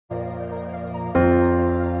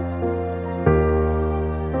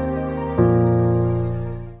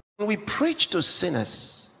we preach to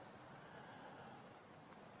sinners,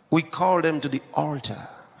 we call them to the altar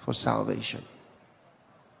for salvation.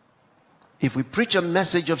 If we preach a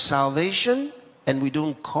message of salvation and we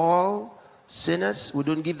don't call sinners, we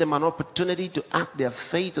don't give them an opportunity to act their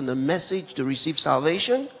faith on the message to receive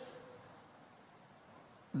salvation,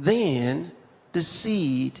 then the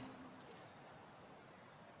seed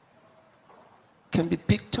can be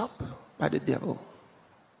picked up by the devil.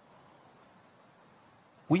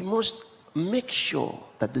 We must make sure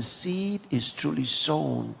that the seed is truly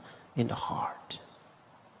sown in the heart.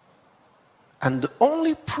 And the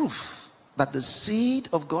only proof that the seed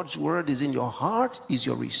of God's word is in your heart is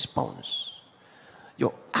your response.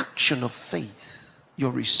 Your action of faith,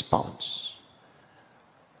 your response.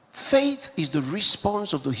 Faith is the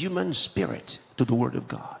response of the human spirit to the word of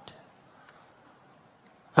God.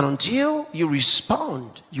 And until you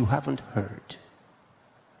respond, you haven't heard.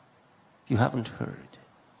 You haven't heard.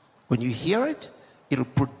 When you hear it, it'll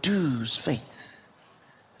produce faith.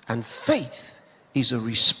 And faith is a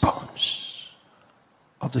response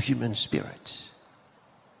of the human spirit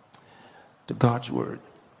to God's word.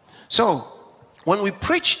 So, when we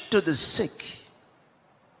preach to the sick,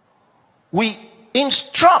 we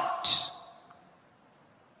instruct,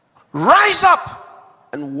 rise up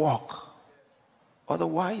and walk.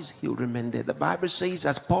 Otherwise, he'll remain there. The Bible says,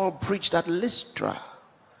 as Paul preached at Lystra,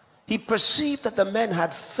 he perceived that the man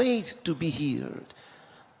had faith to be healed.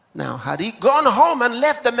 Now, had he gone home and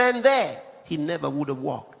left the man there, he never would have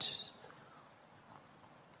walked.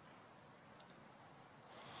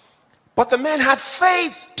 But the man had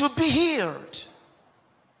faith to be healed.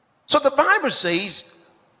 So the Bible says,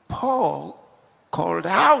 Paul called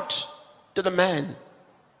out to the man,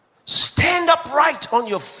 stand upright on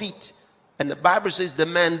your feet. And the Bible says the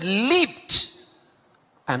man leaped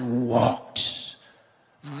and walked.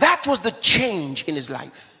 That was the change in his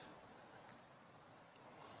life.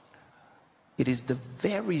 It is the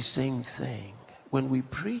very same thing when we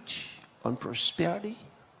preach on prosperity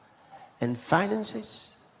and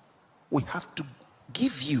finances. We have to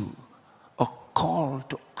give you a call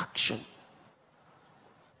to action.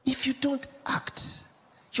 If you don't act,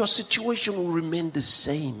 your situation will remain the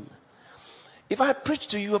same. If I preach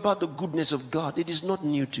to you about the goodness of God, it is not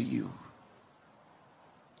new to you.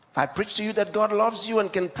 If I preach to you that God loves you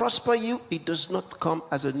and can prosper you, it does not come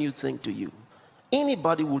as a new thing to you.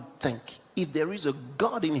 Anybody would think if there is a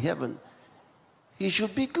God in heaven, he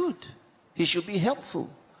should be good. He should be helpful.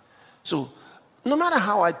 So, no matter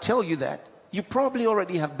how I tell you that, you probably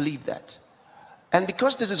already have believed that. And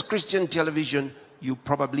because this is Christian television, you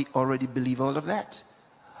probably already believe all of that.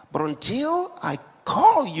 But until I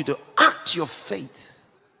call you to act your faith,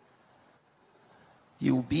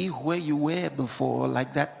 you'll be where you were before,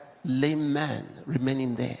 like that lame man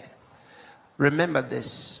remaining there. Remember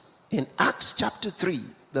this. In Acts chapter 3,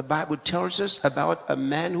 the Bible tells us about a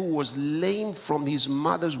man who was lame from his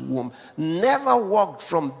mother's womb, never walked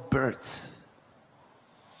from birth.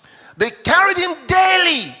 They carried him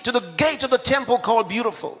daily to the gate of the temple called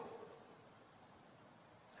Beautiful.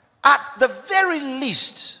 At the very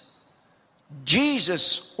least,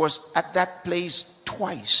 Jesus was at that place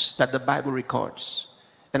twice that the Bible records.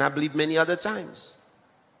 And I believe many other times.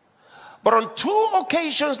 But on 2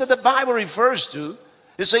 occasions that the Bible refers to,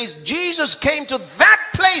 it says Jesus came to that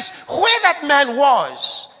place where that man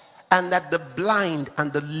was. And that the blind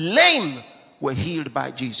and the lame were healed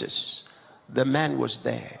by Jesus. The man was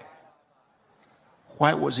there.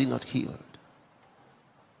 Why was he not healed?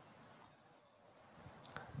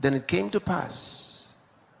 Then it came to pass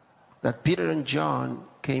that Peter and John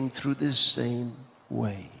came through this same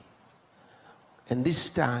way. And this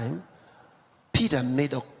time, Peter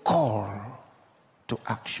made a call to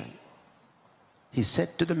action. He said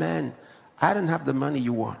to the man, I don't have the money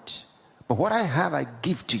you want, but what I have I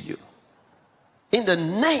give to you. In the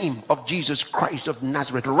name of Jesus Christ of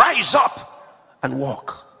Nazareth, rise up and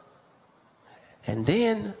walk. And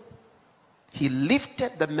then he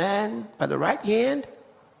lifted the man by the right hand,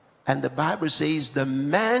 and the Bible says the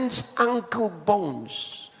man's ankle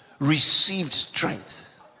bones received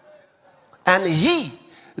strength. And he,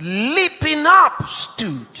 leaping up,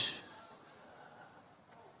 stood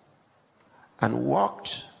and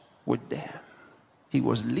walked with them. He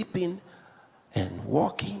was leaping and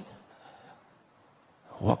walking,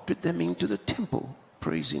 walked with them into the temple,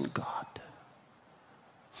 praising God.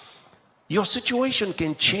 Your situation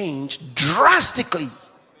can change drastically.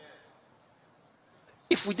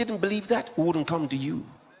 If we didn't believe that, we wouldn't come to you.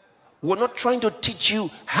 We're not trying to teach you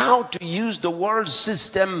how to use the world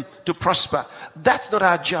system to prosper. That's not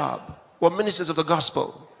our job. We're ministers of the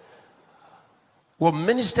gospel. We're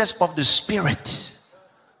ministers of the Spirit.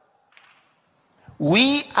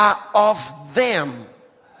 We are of them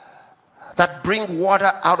that bring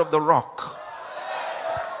water out of the rock.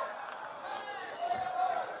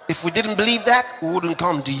 If we didn't believe that, we wouldn't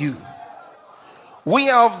come to you.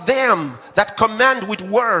 We are of them that command with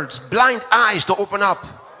words blind eyes to open up,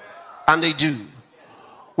 and they do.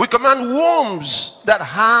 We command wombs that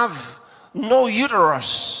have no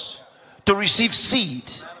uterus to receive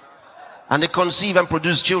seed, and they conceive and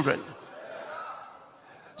produce children.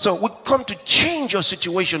 So we come to change your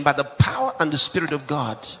situation by the power and the Spirit of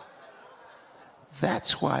God.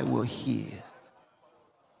 That's why we're here.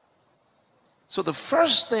 So the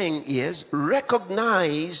first thing is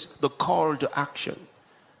recognize the call to action.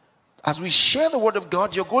 As we share the word of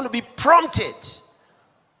God, you're going to be prompted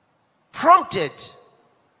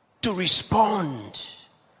to respond.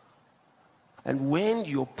 And when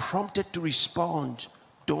you're prompted to respond,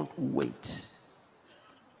 don't wait.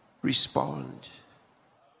 Respond.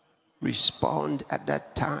 Respond at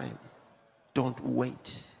that time. Don't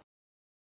wait.